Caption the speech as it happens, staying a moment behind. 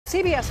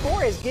CBS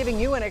 4 is giving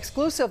you an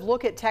exclusive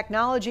look at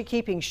technology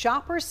keeping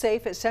shoppers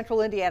safe at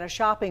Central Indiana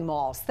shopping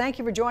malls. Thank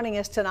you for joining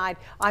us tonight.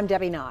 I'm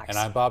Debbie Knox. And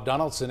I'm Bob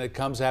Donaldson. It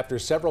comes after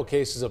several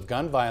cases of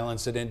gun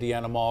violence at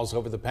Indiana malls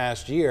over the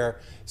past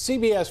year.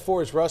 CBS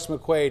 4's Russ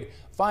McQuaid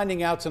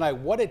finding out tonight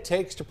what it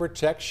takes to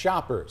protect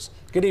shoppers.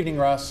 Good evening,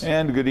 Russ.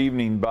 And good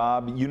evening,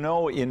 Bob. You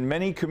know, in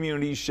many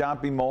communities,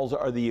 shopping malls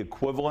are the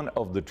equivalent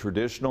of the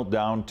traditional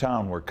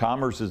downtown where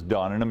commerce is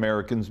done and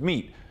Americans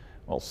meet.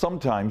 Well,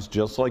 sometimes,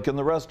 just like in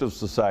the rest of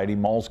society,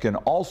 malls can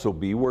also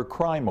be where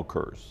crime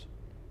occurs.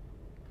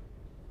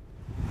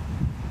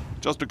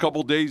 Just a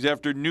couple days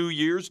after New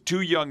Year's,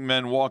 two young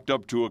men walked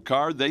up to a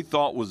car they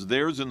thought was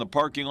theirs in the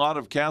parking lot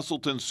of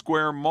Castleton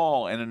Square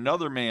Mall, and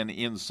another man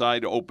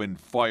inside opened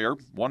fire.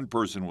 One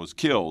person was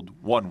killed,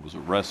 one was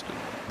arrested.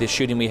 The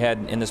shooting we had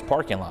in this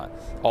parking lot,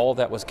 all of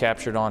that was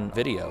captured on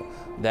video.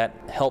 That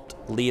helped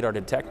lead our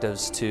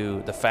detectives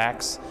to the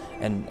facts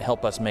and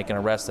help us make an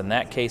arrest in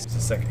that case. It's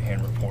a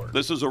secondhand report.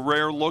 This is a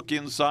rare look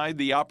inside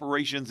the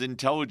Operations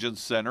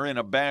Intelligence Center in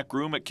a back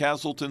room at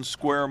Castleton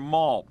Square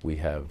Mall. We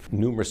have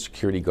numerous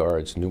security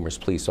guards, numerous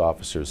police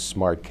officers,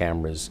 smart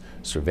cameras,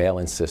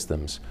 surveillance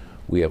systems.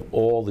 We have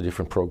all the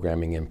different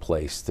programming in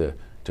place to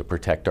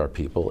protect our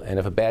people. And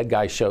if a bad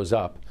guy shows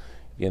up,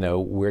 you know,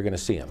 we're going to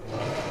see him.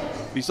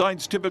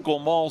 Besides typical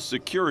mall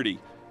security,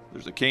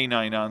 there's a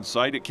canine on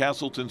site at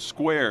Castleton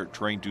Square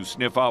trained to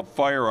sniff out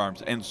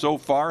firearms, and so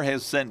far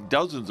has sent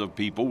dozens of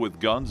people with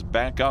guns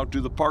back out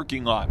to the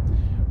parking lot,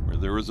 where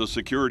there is a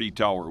security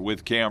tower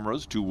with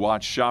cameras to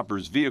watch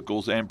shoppers'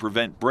 vehicles and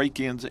prevent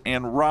break-ins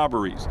and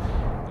robberies.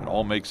 It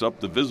all makes up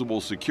the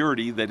visible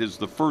security that is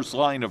the first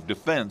line of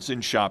defense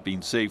in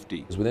shopping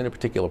safety. Within a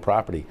particular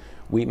property,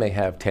 we may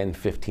have 10,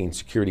 15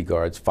 security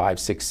guards, 5,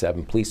 6,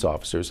 7 police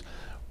officers,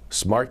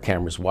 smart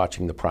cameras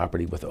watching the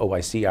property with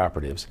OIC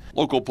operatives.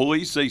 Local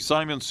police say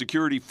Simon's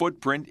security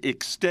footprint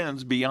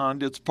extends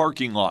beyond its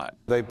parking lot.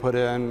 They put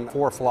in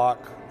 4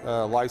 flock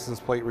license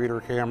plate reader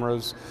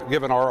cameras,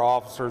 giving our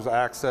officers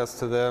access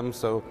to them.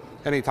 So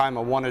anytime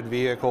a wanted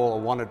vehicle, a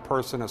wanted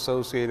person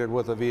associated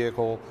with a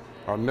vehicle,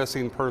 or a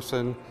missing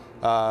person,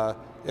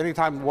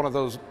 anytime one of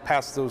those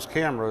passes those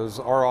cameras,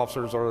 our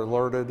officers are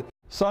alerted.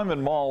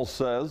 Simon Malls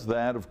says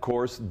that, of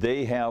course,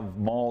 they have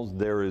malls.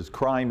 There is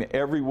crime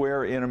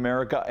everywhere in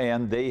America,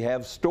 and they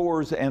have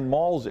stores and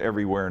malls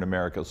everywhere in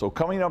America. So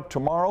coming up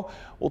tomorrow,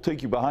 we'll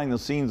take you behind the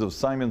scenes of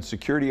Simon's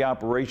security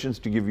operations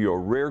to give you a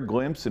rare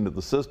glimpse into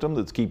the system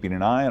that's keeping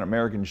an eye on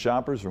American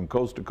shoppers from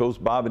coast to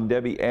coast. Bob and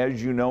Debbie,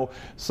 as you know,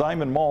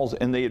 Simon Malls,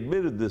 and they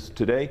admitted this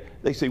today,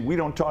 they say we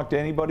don't talk to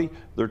anybody,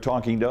 they're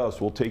talking to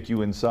us. We'll take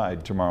you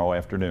inside tomorrow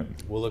afternoon.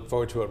 We'll look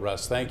forward to it,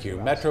 Russ. Thank you.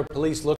 Metro Police look